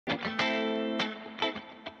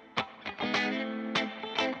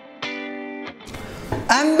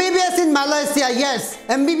MBBS in Malaysia, yes.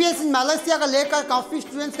 MBBS in Malaysia का लेकर काफी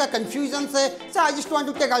स्टूडेंट्स का कंफ्यूजन से. So I just want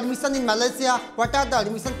to take admission in Malaysia. What are the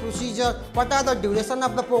admission procedure? What are the duration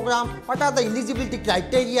of the program? What are the eligibility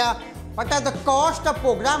criteria? What are the cost of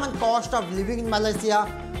program and cost of living in Malaysia?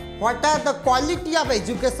 What are the quality of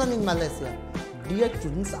education in Malaysia? Dear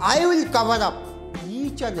students, I will cover up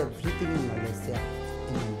each and everything in Malaysia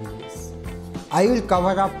in MBBS. I will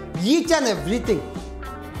cover up each and everything.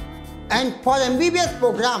 And for MBBS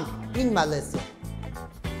program in Malaysia.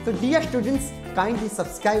 So dear students, kindly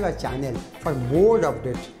subscribe our channel for more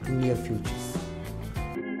updates in near futures.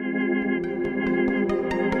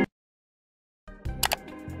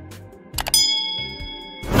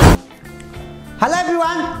 Hello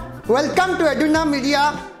everyone, welcome to EDUNOM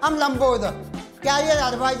MEDIA. I'm Lambodha, career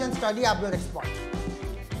advice and study abroad expert.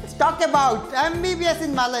 Let's talk about MBBS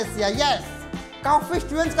in Malaysia. Yes. काफी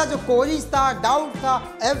students का जो queries था, doubt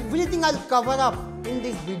था, everything I'll cover up in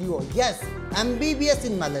this video. Yes, MBBS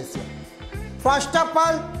in Malaysia. First of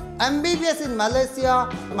all, MBBS in Malaysia.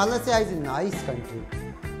 Malaysia is a nice country.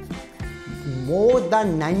 More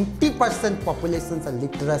than 90% population are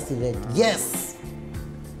literacy rate. Yes,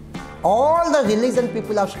 all the religion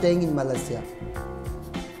people are staying in Malaysia.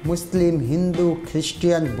 Muslim, Hindu,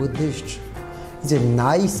 Christian, Buddhist. It's a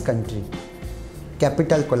nice country.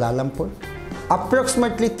 Capital Kuala Lumpur.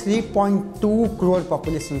 Approximately 3.2 crore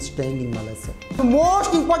population staying in Malaysia. The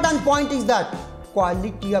most important point is that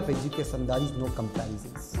quality of education, there is no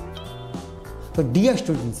comparisons. So dear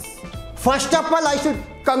students, first of all I should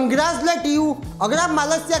congratulate you. अगर आप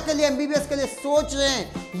Malaysia के लिए MBBS के लिए सोच रहे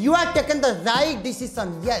हैं, you have taken the right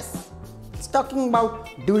decision. Yes, it's talking about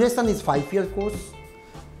duration is 5-year course.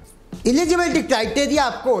 Eligibility criteria,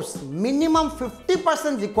 of course, minimum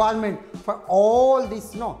 50% requirement for all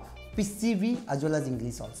this, PCV as well as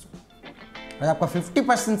English also. अगर आपका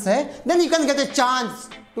 50% है, then you can get a chance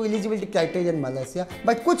to eligibility criteria in Malaysia.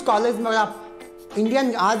 But कुछ college में अगर आप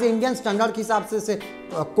Indian standard के हिसाब से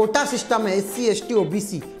कोटा सिस्टम है, SC, ST,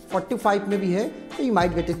 OBC 45 में भी है, तो you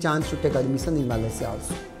might get a chance to take admission in Malaysia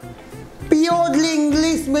also. Purely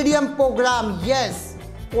English medium program, yes.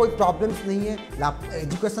 कोई प्रॉब्लम्स नहीं है.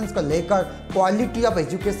 एजुकेशन को लेकर क्वालिटी ऑफ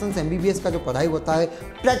एजुकेशन MBBS का जो पढ़ाई होता है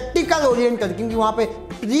प्रैक्टिकल ओरिएंटेड, क्योंकि वहाँ पे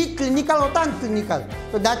प्री क्लिनिकल होता है क्लिनिकल,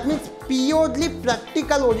 तो that means purely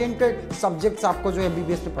practical oriented subjects आपको जो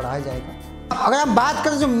MBBS में पढ़ाया जाएगा. अगर आप बात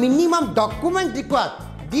करें जो minimum document require,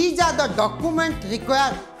 these are the document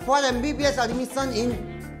require for MBBS admission in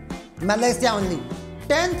Malaysia only.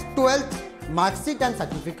 10th 12th marksheet and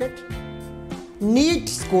certificate, NEET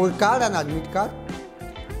score card and admit card,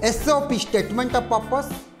 SOP statement of purpose,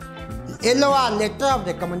 LOR letter of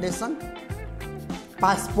recommendation,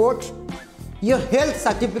 passport, your health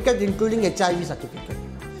certificate including HIV certificate,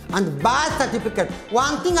 and birth certificate.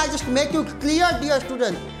 One thing I just make you clear, dear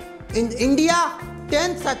student, in India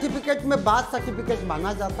 10th certificate में birth certificate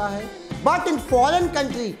माना जाता है, but in foreign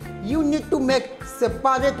country you need to make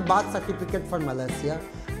separate birth certificate for Malaysia.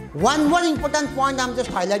 One more important point I'm just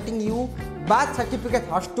highlighting you. Birth certificate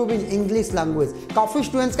has to be in English language. काफी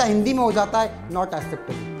students का हिंदी में हो जाता है, not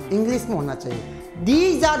acceptable. English में होना चाहिए.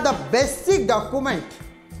 These are the basic document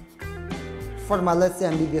for Malaysia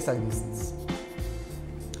MBBS admissions.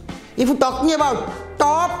 If you're talking about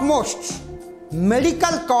topmost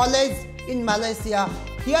medical college in Malaysia,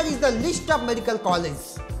 here is the list of medical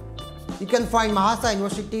colleges. You can find Mahasa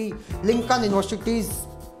University, Lincoln Universities,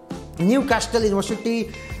 Newcastle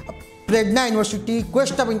University, Predna University,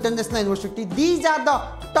 Quest of International University. These are the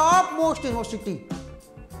topmost university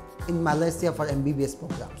in Malaysia for MBBS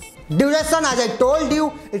programs. Duration, as I told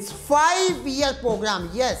you, it's 5-year program.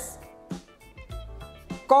 Yes.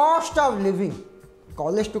 Cost of living,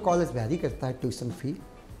 college to college vary करता है tuition fee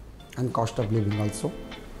and cost of living also.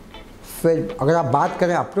 फिर अगर आप बात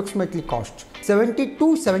करें approximately cost 70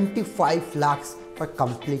 to 75 lakhs for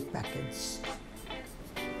complete package.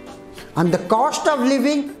 And the cost of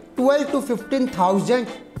living 12 to 15,000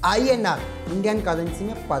 INR Indian currency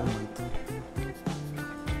में per month.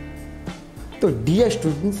 So dear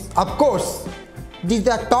students, of course, these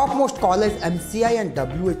are topmost college MCI and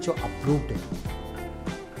WHO approved.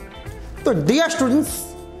 So dear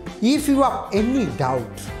students, if you have any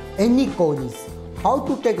doubt, any queries, how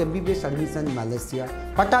to take MBBS admission in Malaysia,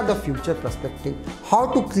 what are the future perspectives, how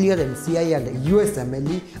to clear MCI and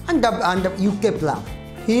USMLE and UK PLAB,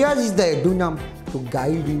 here is the EDUNOM to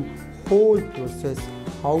guide you whole process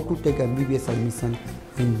how to take MBBS admission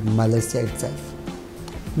in Malaysia itself.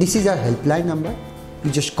 This is our helpline number.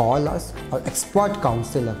 You just call us. Our expert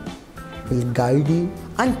counselor will guide you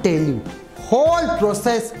and tell you whole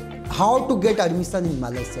process how to get admission in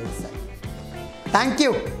Malaysia itself. Thank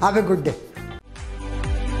you. Have a good day.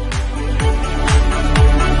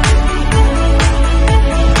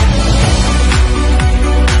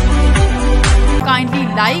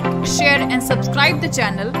 like, share and subscribe the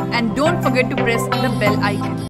channel, and don't forget to press the bell icon.